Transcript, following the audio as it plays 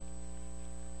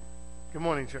Good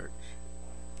morning, church.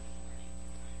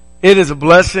 It is a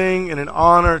blessing and an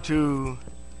honor to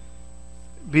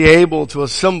be able to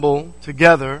assemble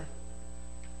together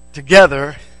to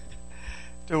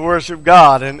worship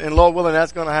God. And Lord willing,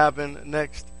 that's going to happen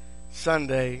next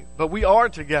Sunday. But we are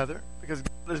together because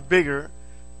God is bigger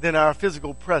than our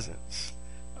physical presence.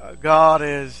 God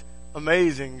is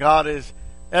amazing. God is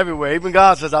everywhere. Even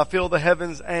God says, I fill the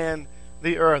heavens and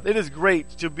the earth. It is great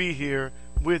to be here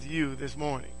with you this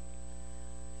morning.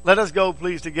 Let us go,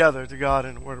 please, together to God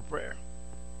in a word of prayer.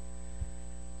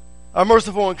 Our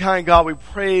merciful and kind God, we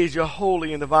praise your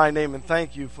holy and divine name and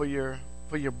thank you for your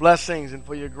blessings and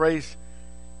for your grace,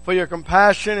 for your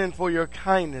compassion and for your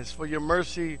kindness, for your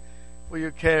mercy, for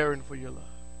your care and for your love.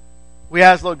 We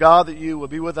ask, Lord God, that you will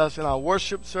be with us in our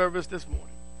worship service this morning,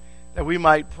 that we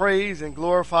might praise and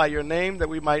glorify your name, that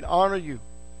we might honor you.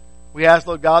 We ask,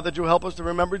 Lord God, that you'll help us to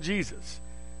remember Jesus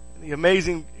and the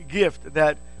amazing gift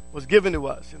that was given to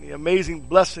us and the amazing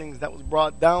blessings that was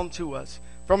brought down to us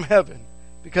from heaven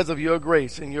because of your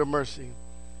grace and your mercy.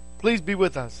 Please be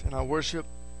with us in our worship.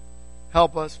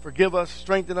 Help us, forgive us,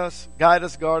 strengthen us, guide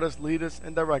us, guard us, lead us,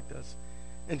 and direct us.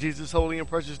 In Jesus' holy and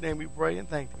precious name we pray and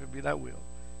thank you. It be thy will.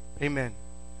 Amen.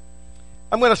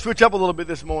 I'm going to switch up a little bit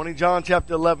this morning. John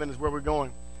chapter 11 is where we're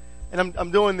going. And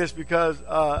I'm doing this because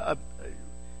a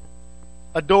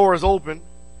door is open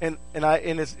and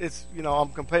it's I'm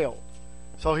compelled.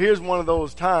 So here's one of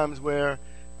those times where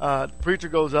the preacher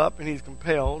goes up and he's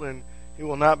compelled and he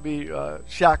will not be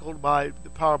shackled by the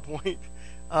PowerPoint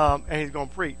and he's going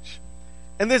to preach.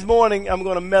 And this morning I'm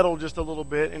going to meddle just a little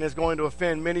bit and it's going to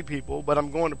offend many people, but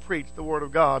I'm going to preach the Word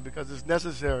of God because it's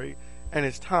necessary and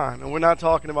it's time. And we're not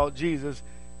talking about Jesus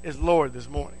is Lord this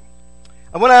morning.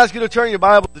 I want to ask you to turn your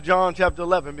Bible to John chapter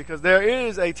 11 because there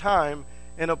is a time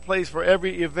and a place for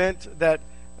every event that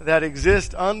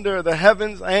exist under the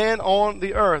heavens and on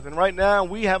the earth. And right now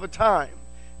we have a time,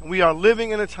 and we are living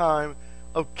in a time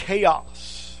of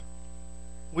chaos.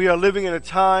 We are living in a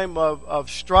time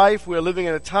of strife. We are living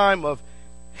in a time of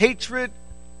hatred.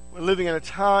 We're living in a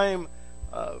time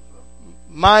of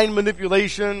mind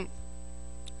manipulation.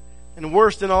 And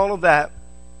worse than all of that,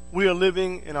 we are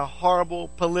living in a horrible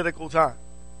political time.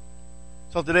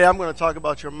 So today I'm going to talk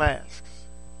about your masks.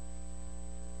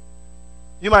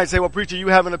 You might say, well, preacher, you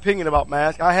have an opinion about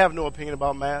masks. I have no opinion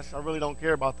about masks. I really don't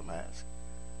care about the mask.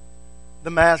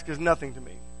 The mask is nothing to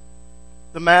me.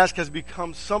 The mask has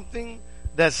become something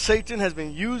that Satan has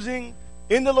been using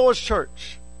in the Lord's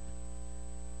church.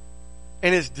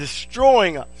 And it's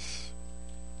destroying us.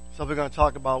 So we're going to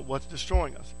talk about what's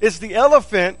destroying us. It's the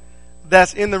elephant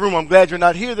that's in the room. I'm glad you're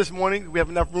not here this morning. We have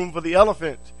enough room for the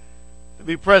elephant to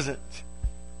be present.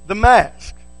 The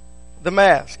mask. The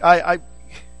mask. I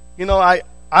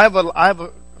have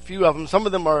a few of them. Some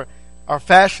of them are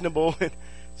fashionable.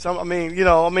 Some,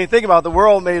 think about it. The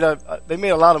world made they made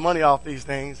a lot of money off these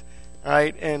things,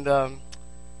 right? And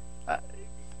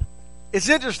it's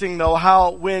interesting though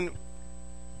how when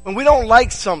we don't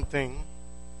like something,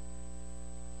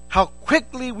 how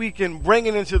quickly we can bring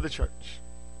it into the church.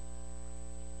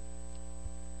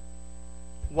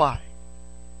 Why?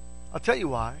 I'll tell you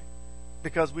why.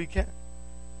 Because we can.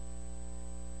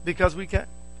 Because we can.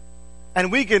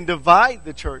 And we can divide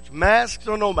the church. Masks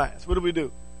or no masks? What do we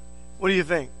do? What do you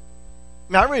think?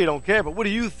 I really don't care, but what do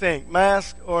you think?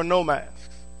 Masks or no masks?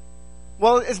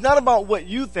 Well, it's not about what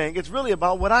you think. It's really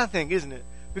about what I think, isn't it?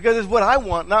 Because it's what I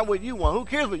want, not what you want. Who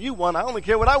cares what you want? I only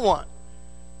care what I want.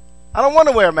 I don't want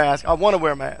to wear a mask. I want to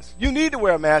wear a mask. You need to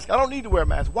wear a mask. I don't need to wear a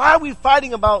mask. Why are we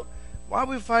fighting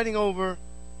over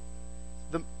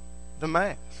the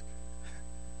mask?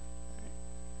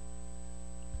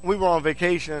 We were on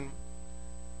vacation.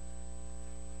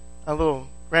 Our little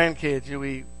grandkids,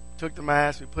 we took the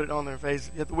mask, we put it on their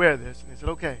face. You have to wear this. And they said,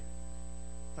 okay.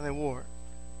 And they wore it.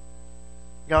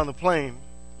 Got on the plane,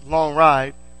 long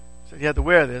ride. Said, you have to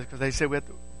wear this because they said,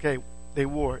 okay, they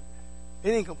wore it.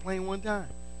 They didn't complain one time.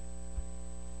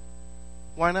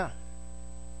 Why not?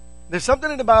 There's something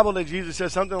in the Bible that Jesus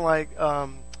says, something like,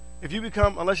 unless you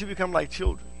become like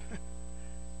children.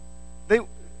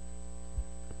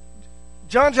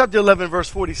 John chapter 11, verse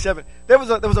 47. There was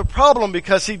a problem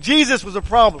because, Jesus was a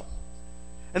problem.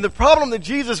 And the problem that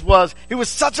Jesus was, he was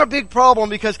such a big problem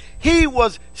because he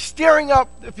was stirring up,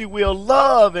 if you will,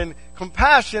 love and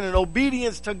compassion and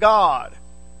obedience to God.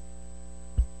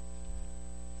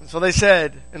 And so they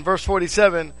said in verse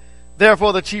 47,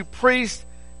 therefore the chief priests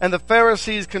and the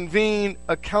Pharisees convened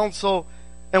a council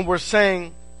and were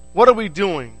saying, what are we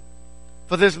doing?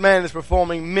 For this man is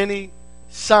performing many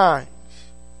signs.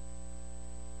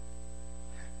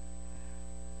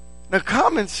 Now,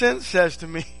 common sense says to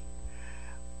me,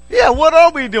 Yeah, what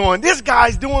are we doing? This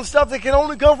guy's doing stuff that can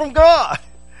only come from God.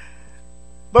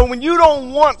 But when you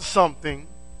don't want something,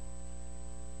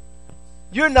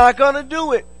 you're not going to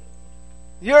do it.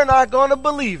 You're not going to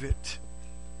believe it,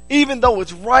 even though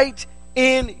it's right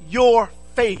in your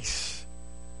face.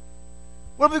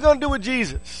 What are we going to do with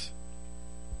Jesus?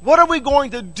 What are we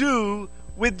going to do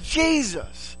with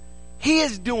Jesus? He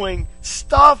is doing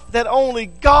stuff that only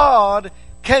God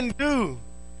can do.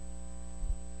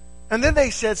 And then they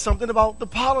said something about the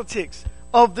politics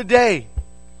of the day.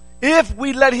 If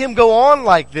we let him go on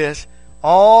like this,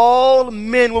 all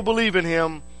men will believe in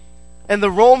him, and the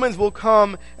Romans will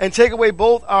come and take away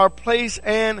both our place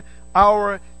and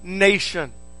our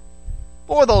nation.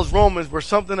 Boy, those Romans were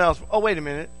something else. Oh, wait a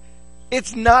minute.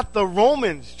 It's not the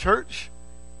Romans, church.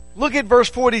 Look at verse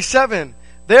 47.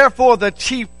 Therefore, the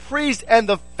chief priests and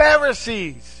the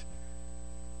Pharisees,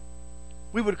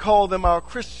 we would call them our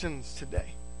Christians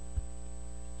today.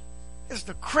 It's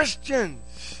the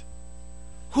Christians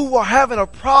who are having a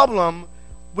problem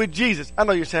with Jesus. I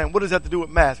know you're saying, what does that have to do with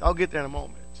Mass? I'll get there in a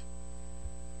moment.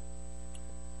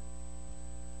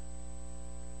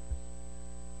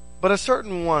 But a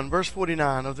certain one, verse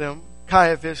 49 of them,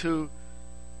 Caiaphas, who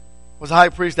was high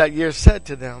priest that year, said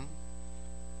to them,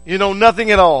 you know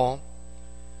nothing at all,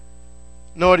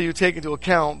 nor do you take into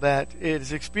account that it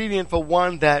is expedient for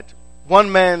one that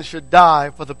one man should die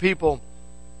for the people,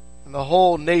 and the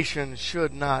whole nation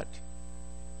should not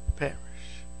perish.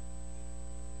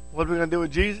 What are we going to do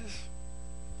with Jesus?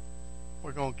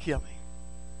 We're going to kill him.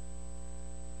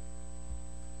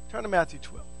 Turn to Matthew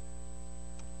 12.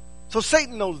 So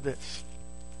Satan knows this.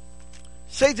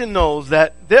 Satan knows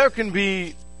that there can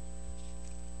be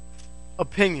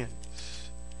opinions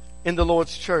in the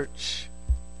Lord's church.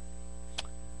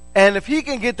 And if he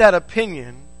can get that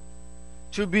opinion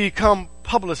to become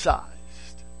publicized,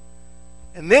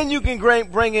 and then you can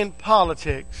bring in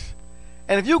politics,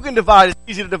 and if you can divide, it's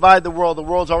easy to divide the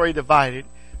world's already divided.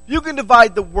 You can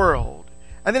divide the world,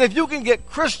 and then if you can get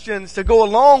Christians to go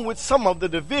along with some of the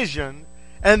division,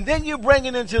 and then you bring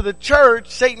it into the church,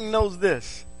 Satan knows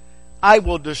this. I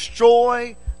will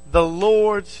destroy the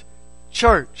Lord's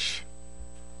church.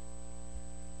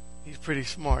 He's pretty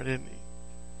smart, isn't he?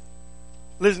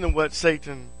 Listen to what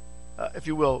Satan, if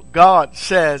you will, God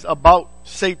says about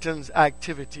Satan's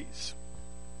activities.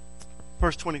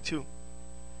 Verse 22.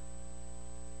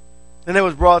 Then there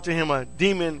was brought to him a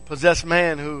demon-possessed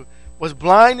man who was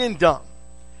blind and dumb.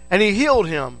 And he healed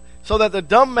him, so that the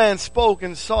dumb man spoke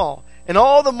and saw. And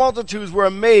all the multitudes were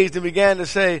amazed and began to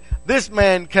say, this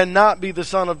man cannot be the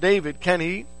son of David, can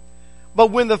he?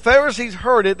 But when the Pharisees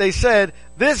heard it, they said,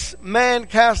 this man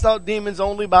cast out demons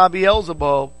only by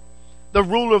Beelzebub, the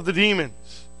ruler of the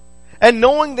demons. And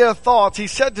knowing their thoughts, he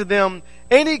said to them,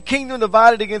 any kingdom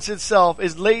divided against itself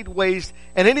is laid waste,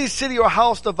 and any city or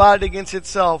house divided against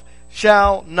itself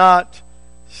shall not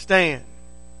stand.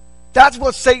 That's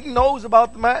what Satan knows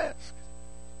about the mask.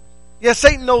 Yes,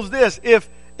 Satan knows this.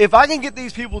 If I can get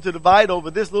these people to divide over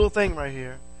this little thing right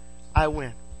here, I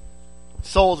win.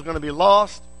 Souls are going to be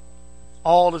lost.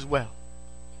 All is well.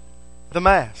 The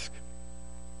mask.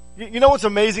 You know what's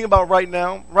amazing about right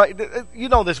now? Right, you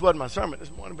know this wasn't my sermon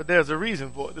this morning, but there's a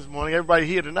reason for it this morning. Everybody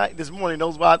here tonight, this morning,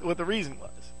 knows what the reason was.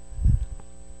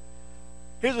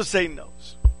 Here's what Satan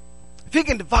knows. If he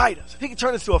can divide us, if he can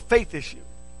turn this to a faith issue,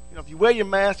 you know, if you wear your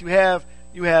mask, you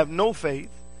have no faith.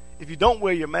 If you don't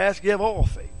wear your mask, you have all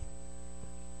faith.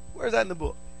 Where's that in the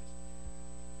book?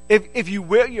 If you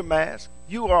wear your mask,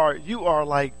 you are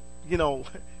like, you know,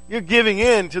 you're giving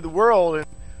in to the world and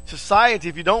society.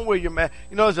 If you don't wear your mask,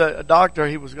 you know, as a doctor,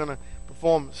 he was going to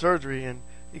perform surgery, and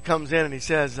he comes in and he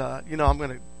says, you know, I'm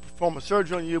going to perform a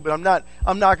surgery on you, but I'm not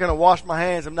going to wash my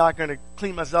hands. I'm not going to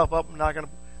clean myself up. I'm not going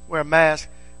to wear a mask.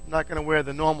 I'm not going to wear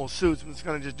the normal suits. I'm just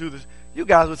going to just do this. You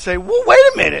guys would say, well, wait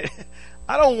a minute.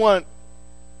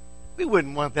 We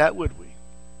wouldn't want that, would we?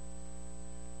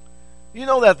 You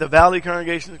know that the Valley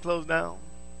congregation is closed down?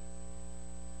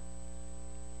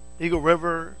 Eagle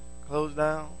River closed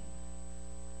down.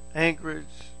 Anchorage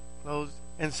closed.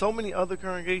 And so many other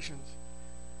congregations.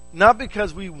 Not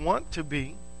because we want to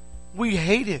be. We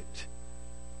hate it.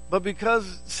 But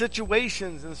because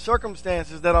situations and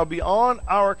circumstances that are beyond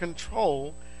our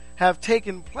control have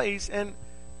taken place, and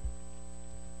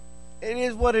it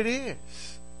is what it is.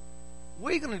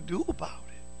 What are you going to do about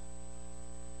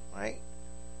it? Right?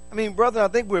 I mean, brother, I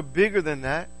think we're bigger than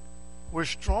that. We're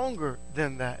stronger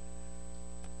than that.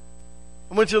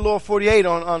 I went to Lower 48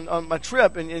 on my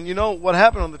trip, and you know what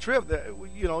happened on the trip?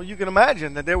 You know, you can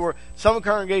imagine that there were some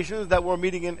congregations that were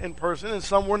meeting in person and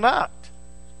some were not.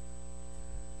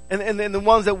 And the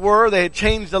ones that were, they had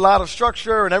changed a lot of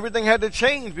structure, and everything had to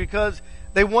change because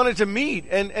they wanted to meet.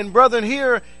 And brethren,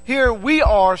 here we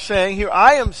are saying, here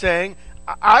I am saying,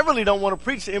 I really don't want to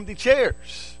preach to empty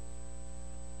chairs.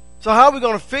 So how are we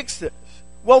going to fix this?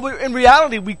 Well, in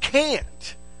reality, we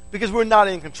can't, because we're not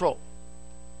in control.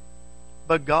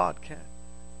 But God can.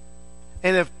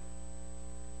 And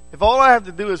if all I have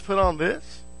to do is put on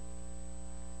this,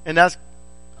 and that's,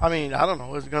 I don't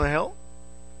know, is it going to help?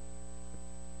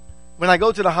 When I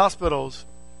go to the hospitals,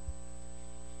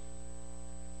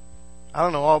 I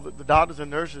don't know, all the doctors and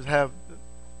nurses have,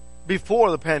 before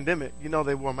the pandemic,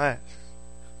 they wore masks.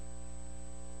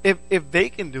 If they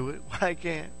can do it, why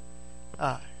can't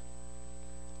I?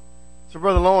 So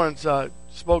Brother Lawrence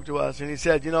spoke to us, and he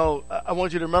said, I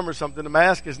want you to remember something. The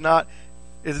mask is not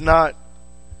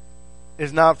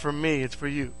for me, it's for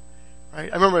you. Right?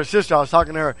 I remember a sister, I was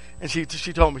talking to her, and she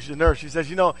told me, she's a nurse, she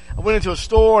says, I went into a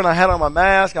store and I had on my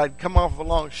mask, I'd come off of a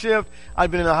long shift,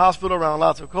 I'd been in the hospital around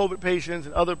lots of COVID patients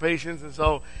and other patients, and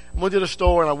so I went to the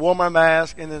store and I wore my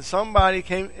mask, and then somebody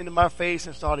came into my face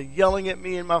and started yelling at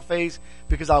me in my face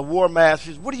because I wore a mask. She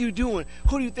says, what are you doing?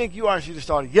 Who do you think you are? And she just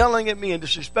started yelling at me and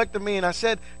disrespecting me, and I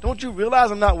said, don't you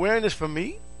realize I'm not wearing this for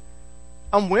me?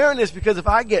 I'm wearing this because if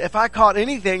I caught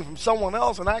anything from someone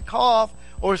else and I cough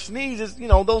or sneeze,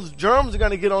 those germs are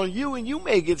going to get on you and you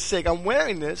may get sick. I'm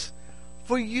wearing this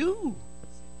for you.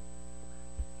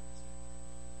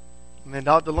 And then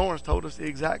Dr. Lawrence told us the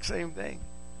exact same thing.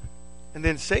 And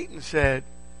then Satan said,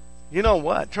 you know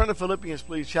what? Turn to Philippians,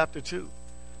 please, chapter 2.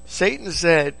 Satan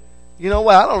said, you know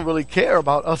what? I don't really care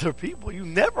about other people. You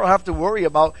never have to worry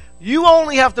about, you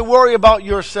only have to worry about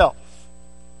yourself.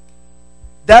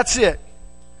 That's it.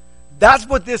 That's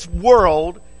what this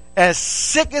world, as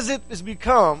sick as it has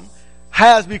become.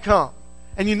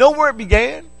 And you know where it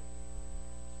began?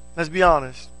 Let's be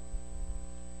honest.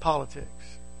 Politics.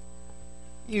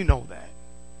 You know that.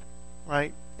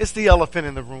 Right? It's the elephant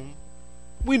in the room.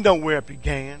 We know where it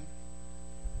began.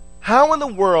 How in the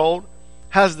world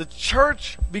has the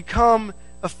church become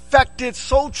affected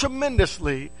so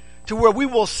tremendously to where we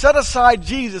will set aside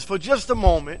Jesus for just a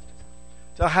moment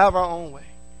to have our own way?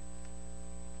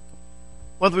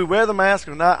 Whether we wear the mask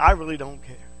or not, I really don't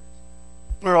care.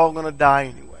 We're all going to die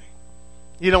anyway.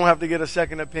 You don't have to get a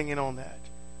second opinion on that.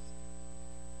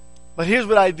 But here's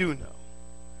what I do know.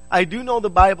 I do know the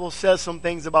Bible says some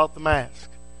things about the mask.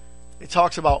 It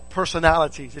talks about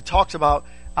personalities. It talks about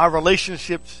our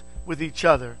relationships with each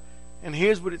other. And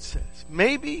here's what it says.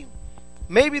 Maybe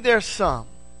there's some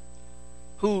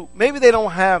who, maybe they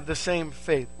don't have the same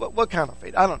faith. What kind of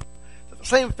faith? I don't know.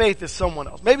 Same faith as someone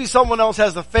else. Maybe someone else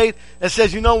has the faith that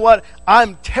says, you know what?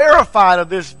 I'm terrified of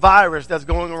this virus that's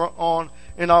going on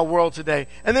in our world today.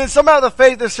 And then some have the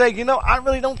faith that say, I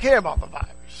really don't care about the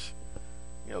virus.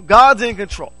 God's in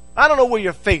control. I don't know where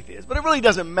your faith is, but it really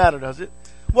doesn't matter, does it?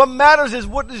 What matters is,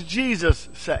 what does Jesus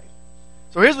say?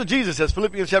 So here's what Jesus says,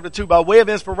 Philippians chapter 2, by way of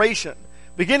inspiration,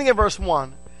 beginning in verse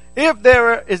 1. If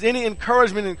there is any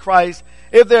encouragement in Christ,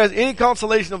 if there is any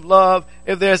consolation of love,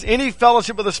 if there is any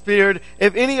fellowship of the Spirit,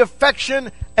 if any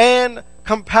affection and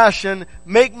compassion,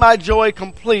 make my joy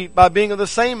complete by being of the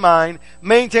same mind,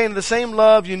 maintaining the same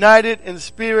love, united in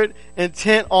spirit,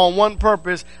 intent on one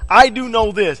purpose. I do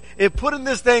know this. If putting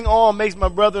this thing on makes my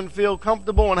brethren feel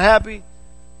comfortable and happy,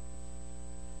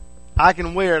 I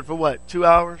can wear it for what, 2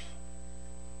 hours?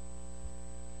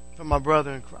 For my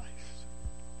brother in Christ.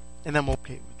 And I'm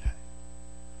okay with that.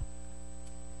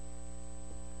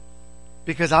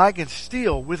 Because I can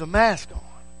still, with a mask on,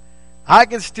 I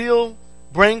can still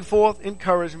bring forth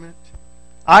encouragement.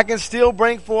 I can still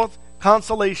bring forth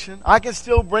consolation. I can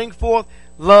still bring forth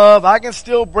love. I can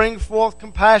still bring forth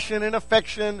compassion and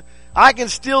affection. I can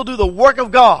still do the work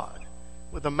of God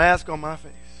with a mask on my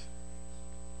face.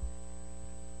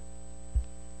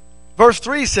 Verse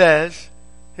 3 says,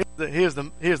 here's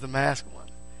the mask one.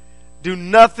 Do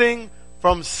nothing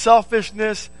from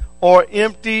selfishness or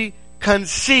empty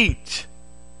conceit.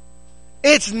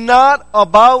 It's not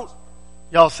about,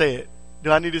 y'all say it.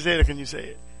 Do I need to say it or can you say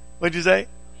it? What'd you say?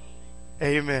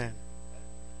 Amen.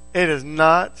 It is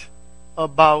not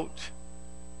about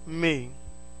me.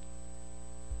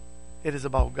 It is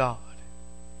about God.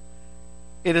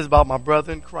 It is about my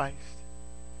brother in Christ.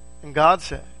 And God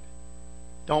said,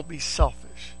 don't be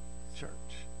selfish, church.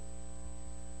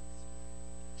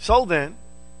 So then,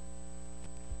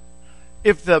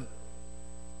 if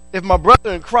my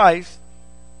brother in Christ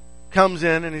comes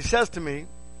in and he says to me,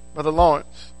 Brother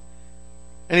Lawrence,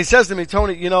 and he says to me,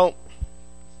 Tony,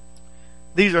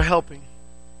 these are helping.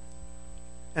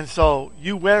 And so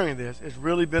you wearing this is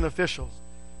really beneficial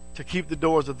to keep the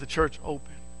doors of the church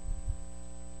open.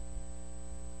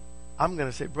 I'm going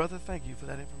to say, brother, thank you for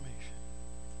that information.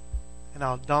 And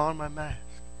I'll don my mask.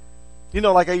 You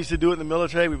know, like I used to do it in the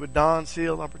military. We would don,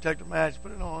 seal, and protective mask,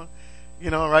 put it on. You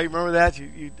know, right? Remember that?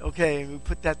 Okay, and we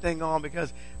put that thing on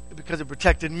because it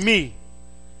protected me.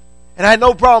 And I had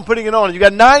no problem putting it on. You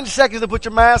got 9 seconds to put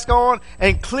your mask on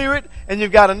and clear it, and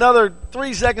you've got another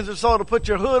 3 seconds or so to put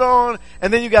your hood on,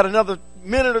 and then you got another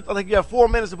minute, I think you have 4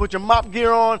 minutes to put your mop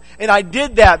gear on. And I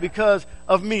did that because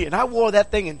of me. And I wore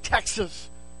that thing in Texas.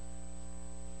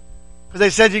 Because they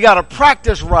said you got to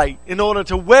practice right in order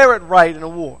to wear it right in a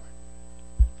war.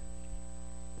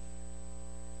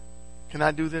 Can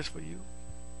I do this for you?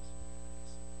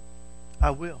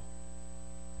 I will.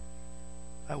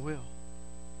 I will.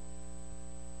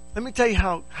 Let me tell you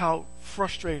how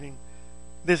frustrating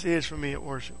this is for me at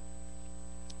worship.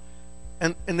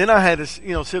 And then I had to,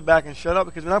 sit back and shut up,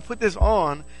 because when I put this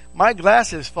on, my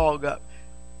glasses fog up.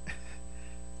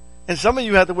 And some of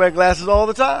you have to wear glasses all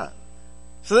the time.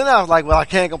 So then I was like, well, I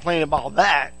can't complain about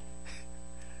that.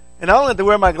 And I only have to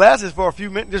wear my glasses for a few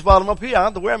minutes just while I'm up here. I don't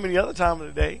have to wear them any other time of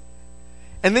the day.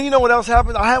 And then you know what else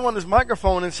happens? I have on this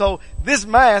microphone, and so this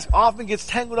mask often gets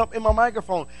tangled up in my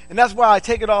microphone. And that's why I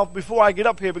take it off before I get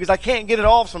up here, because I can't get it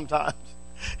off sometimes.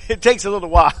 It takes a little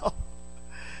while.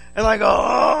 And I go,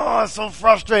 oh, it's so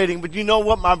frustrating. But you know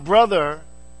what? My brother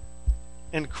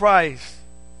in Christ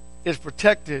is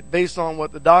protected based on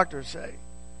what the doctors say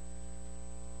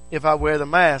if I wear the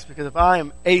mask. Because if I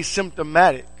am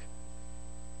asymptomatic,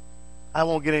 I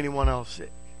won't get anyone else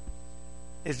sick.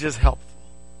 It's just helpful.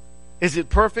 Is it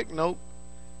perfect? Nope.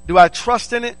 Do I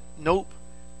trust in it? Nope.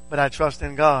 But I trust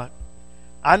in God.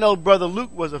 I know Brother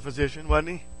Luke was a physician, wasn't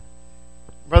he?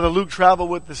 Brother Luke traveled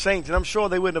with the saints, and I'm sure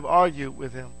they wouldn't have argued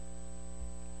with him.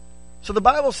 So the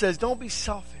Bible says, don't be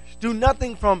selfish. Do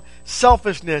nothing from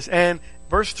selfishness. And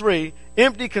verse 3,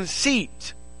 empty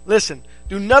conceit. Listen,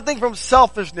 do nothing from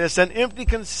selfishness and empty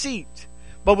conceit,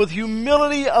 but with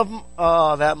humility of...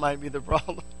 Oh, that might be the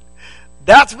problem.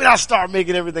 That's when I start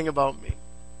making everything about me.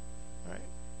 Right?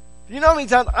 You know how many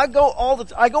times I go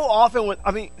often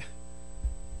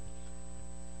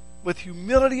with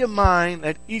humility of mind,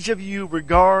 let each of you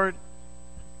regard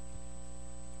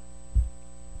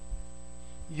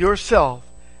yourself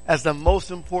as the most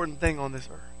important thing on this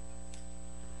earth.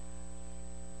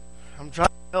 I'm trying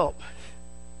to help.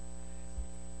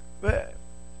 But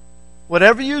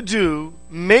whatever you do,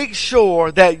 make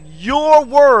sure that your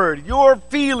word, your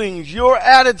feelings, your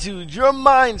attitudes, your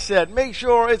mindset, make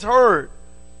sure it's heard.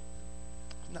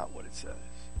 It's not what it says.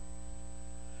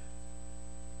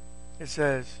 It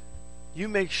says, you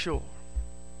make sure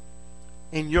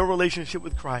in your relationship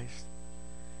with Christ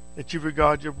that you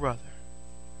regard your brother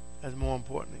as more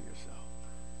important than yourself.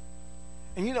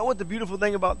 And you know what the beautiful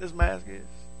thing about this mask is?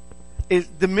 Is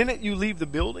the minute you leave the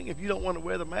building, if you don't want to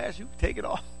wear the mask, you can take it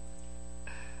off.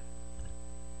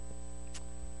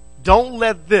 Don't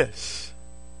let this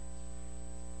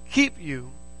keep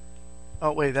you,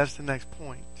 oh wait, that's the next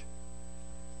point,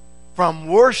 from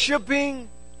worshiping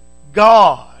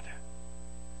God.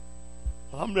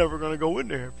 Well, I'm never going to go in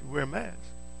there if you wear a mask.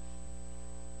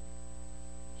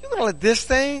 You're going to let this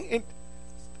thing,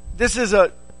 okay,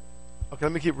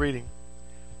 let me keep reading.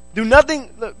 Do nothing,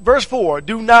 verse 4,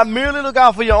 do not merely look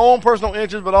out for your own personal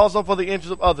interests, but also for the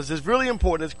interests of others. It's really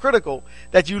important. It's critical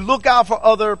that you look out for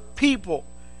other people.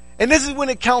 And this is when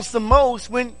it counts the most,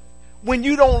 when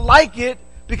you don't like it,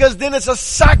 because then it's a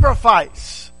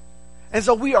sacrifice. And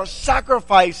so we are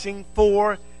sacrificing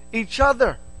for each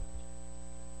other.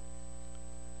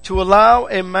 To allow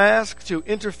a mask to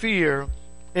interfere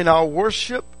in our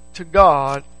worship to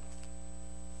God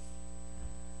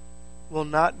will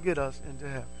not get us into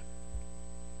heaven.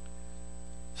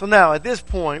 So now, at this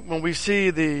point, when we see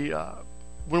the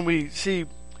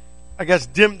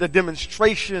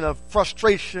demonstration of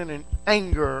frustration and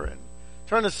anger, and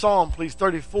turn to Psalm, please,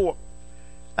 34,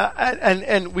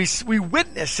 and we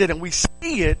witness it and we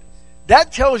see it,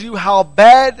 that tells you how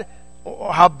badly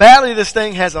this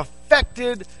thing has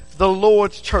affected the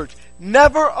Lord's church.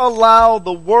 Never allow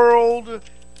the world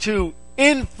to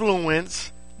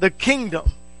influence the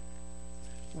kingdom.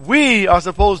 We are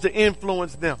supposed to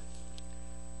influence them.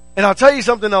 And I'll tell you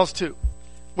something else too.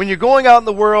 When you're going out in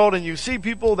the world and you see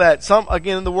people that some are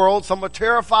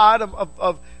terrified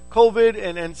of COVID,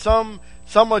 and some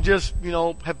are just,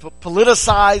 have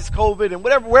politicized COVID, and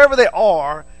wherever they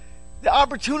are, the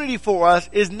opportunity for us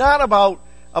is not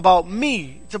about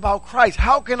me. It's about Christ.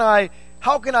 How can I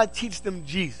teach them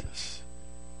Jesus?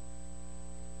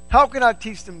 How can I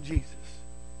teach them Jesus?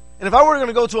 And if I were going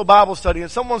to go to a Bible study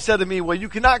and someone said to me, well, you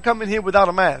cannot come in here without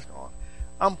a mask on,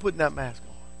 I'm putting that mask on.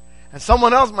 And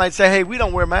someone else might say, hey, we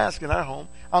don't wear masks in our home.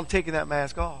 I'm taking that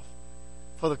mask off.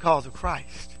 for the cause of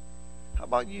Christ. How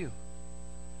about you?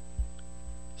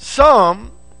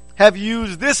 Some have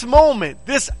used this moment,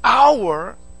 this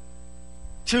hour,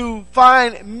 to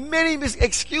find many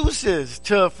excuses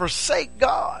to forsake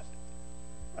God.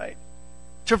 Right?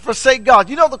 To forsake God.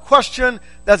 You know the question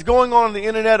that's going on the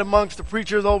internet amongst the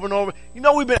preachers over and over? You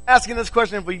know we've been asking this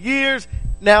question for years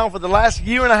now, for the last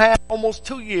year and a half, almost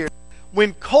 2 years.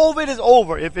 When COVID is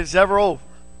over, if it's ever over,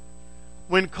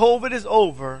 when COVID is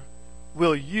over,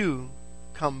 will you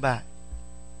come back?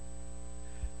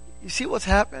 You see what's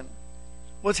happened?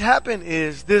 What's happened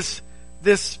is this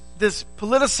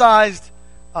politicized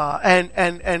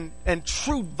and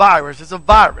true virus. It's a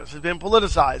virus. It's been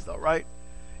politicized though, right?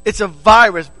 It's a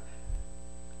virus.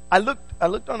 I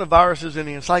looked on the viruses in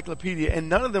the encyclopedia, and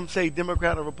none of them say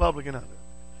Democrat or Republican on it.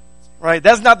 Right?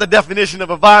 That's not the definition of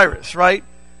a virus, right?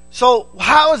 So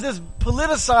how has this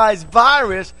politicized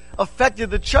virus affected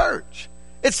the church?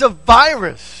 It's a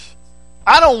virus.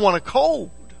 I don't want a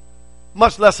cold,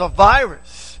 much less a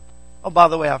virus. Oh, by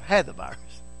the way, I've had the virus.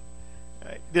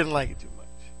 Right? Didn't like it too much.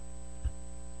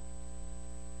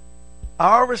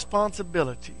 Our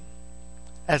responsibility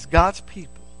as God's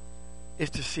people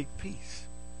is to seek peace.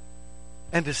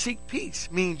 And to seek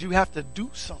peace means you have to do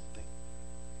something.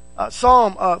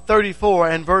 Psalm 34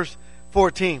 and verse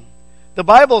 14. The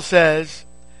Bible says,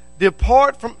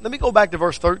 let me go back to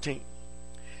verse 13.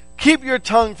 Keep your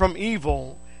tongue from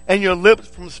evil and your lips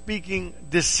from speaking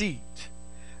deceit.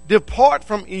 Depart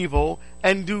from evil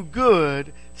and do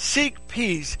good. Seek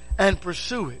peace and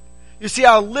pursue it. You see,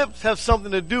 our lips have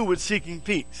something to do with seeking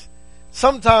peace.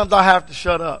 Sometimes I have to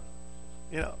shut up.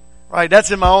 Right?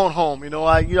 That's in my own home.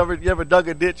 You ever dug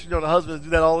a ditch? The husbands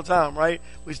do that all the time, right?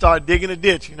 We start digging a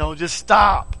ditch, just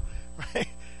stop. Right?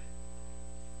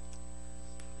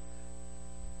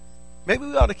 Maybe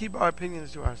we ought to keep our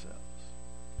opinions to ourselves.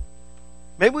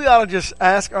 Maybe we ought to just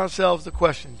ask ourselves the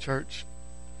question, church.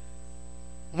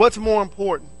 What's more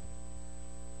important?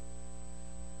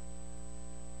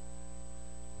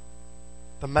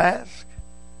 The mask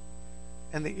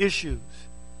and the issues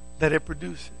that it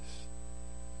produces,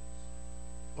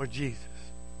 or Jesus?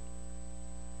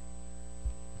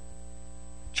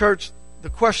 Church, the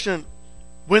question,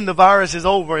 when the virus is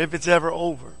over, if it's ever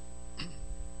over,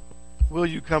 will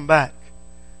you come back?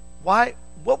 Why?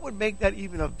 What would make that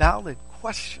even a valid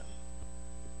question?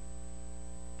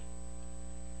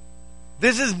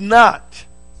 This is not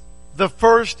the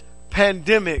first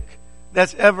pandemic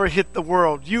that's ever hit the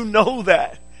world. You know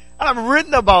that. I've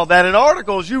written about that in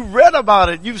articles. You've read about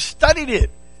it. You've studied it.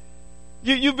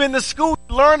 You've been to school,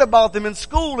 you learned about them in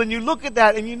school, and you look at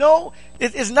that, and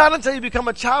it's not until you become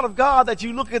a child of God that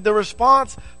you look at the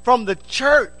response from the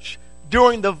church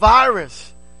during the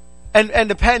virus and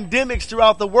the pandemics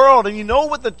throughout the world. And you know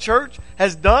what the church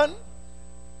has done?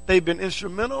 They've been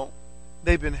instrumental,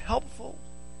 they've been helpful,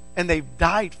 and they've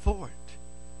died for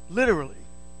it. Literally.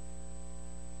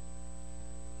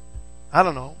 I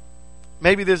don't know.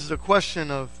 Maybe this is a question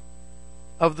of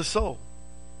the soul.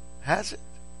 Has it?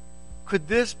 Could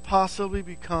this possibly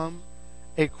become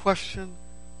a question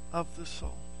of the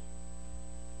soul?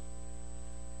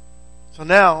 So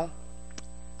now,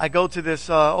 I go to this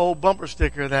old bumper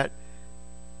sticker that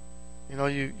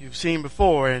you've seen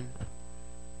before, and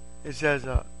it says,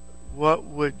 "What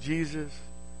would Jesus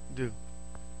do?"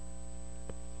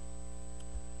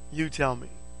 You tell me.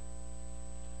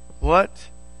 What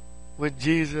would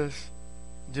Jesus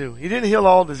do? He didn't heal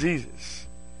all diseases.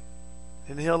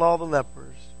 Didn't heal all the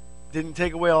lepers. Didn't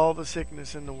take away all the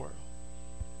sickness in the world.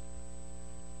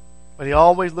 But he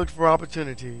always looked for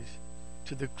opportunities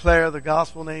to declare the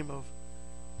gospel name of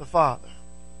the Father.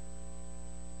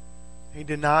 He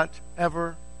did not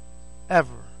ever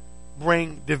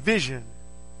bring division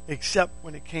except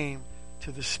when it came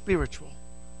to the spiritual.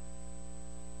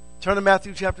 Turn to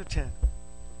Matthew chapter 10.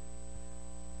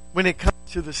 When it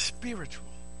comes to the spiritual,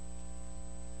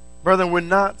 brethren, we're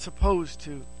not supposed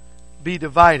to be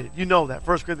divided. You know that.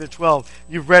 1 Corinthians 12.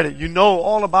 You've read it. You know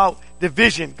all about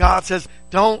division. God says,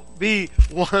 don't be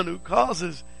one who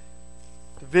causes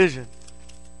division.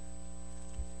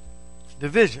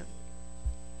 Division.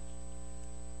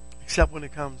 Except when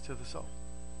it comes to the soul.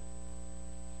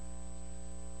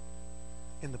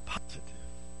 In the positive.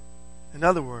 In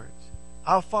other words,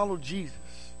 I'll follow Jesus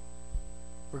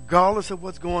regardless of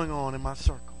what's going on in my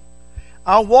circle.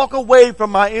 I'll walk away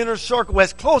from my inner circle,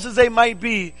 as close as they might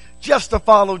be, just to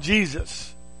follow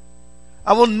Jesus.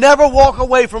 I will never walk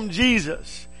away from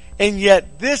Jesus. And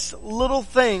yet this little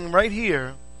thing right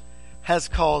here has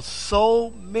caused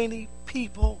so many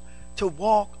people to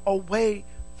walk away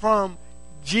from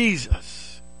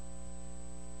Jesus.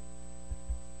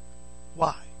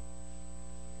 Why?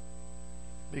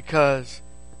 Because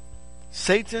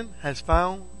Satan has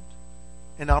found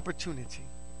an opportunity,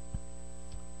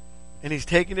 and he's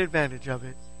taking advantage of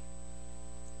it,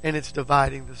 and it's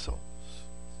dividing the souls.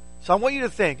 So I want you to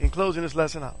think, in closing this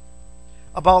lesson out,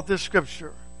 about this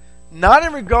scripture, not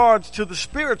in regards to the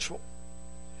spiritual,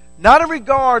 not in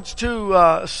regards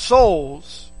to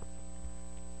souls.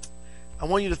 I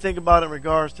want you to think about it in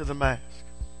regards to the mask.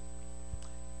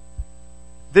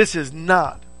 This is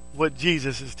not what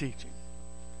Jesus is teaching.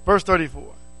 Verse 34.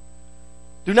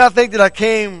 Do not think that I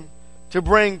came to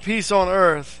bring peace on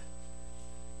earth.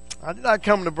 I did not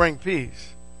come to bring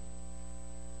peace,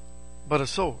 but a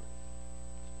sword.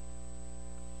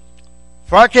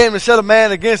 For I came to set a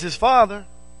man against his father,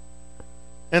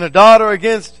 and a daughter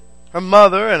against her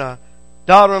mother, and a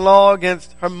daughter-in-law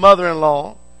against her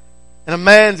mother-in-law. And a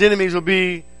man's enemies will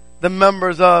be the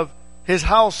members of his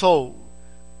household.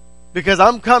 Because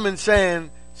I'm coming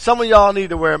saying some of y'all need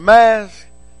to wear a mask,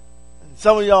 and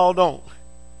some of y'all don't.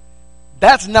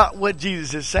 That's not what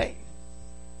Jesus is saying.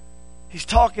 He's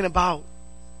talking about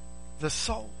the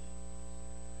soul.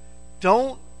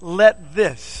 Don't let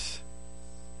this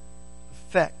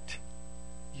affect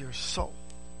your soul.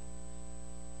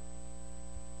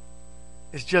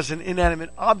 It's just an inanimate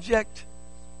object.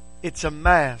 It's a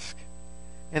mask.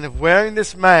 And if wearing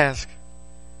this mask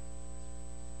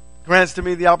grants to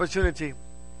me the opportunity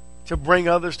to bring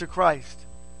others to Christ,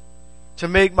 to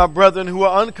make my brethren who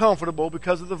are uncomfortable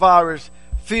because of the virus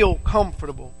feel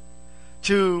comfortable,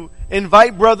 to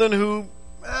invite brethren who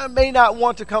may not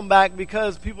want to come back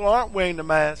because people aren't wearing the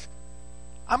mask,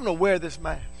 I'm going to wear this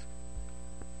mask.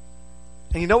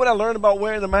 And you know what I learned about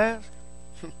wearing the mask?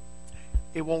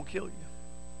 It won't kill you.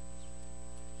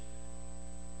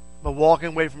 But walking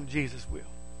away from Jesus will.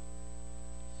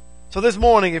 So this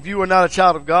morning, if you are not a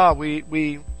child of God,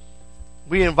 we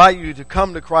invite you to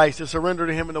come to Christ, to surrender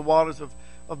to Him in the waters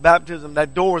of baptism.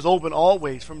 That door is open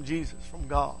always from Jesus, from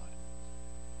God.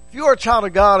 If you are a child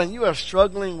of God and you are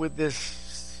struggling with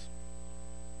this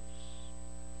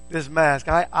mask,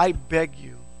 I beg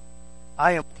you,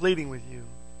 I am pleading with you,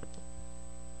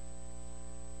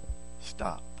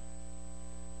 stop.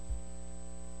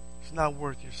 It's not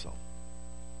worth your soul.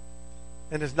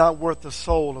 And it's not worth the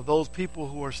soul of those people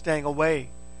who are staying away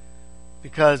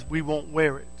because we won't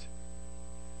wear it.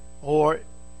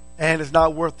 And it's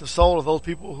not worth the soul of those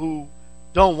people who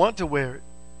don't want to wear it.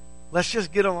 Let's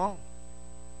just get along.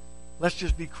 Let's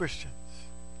just be Christians.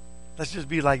 Let's just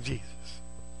be like Jesus.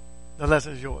 The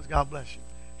lesson is yours. God bless you.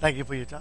 Thank you for your time.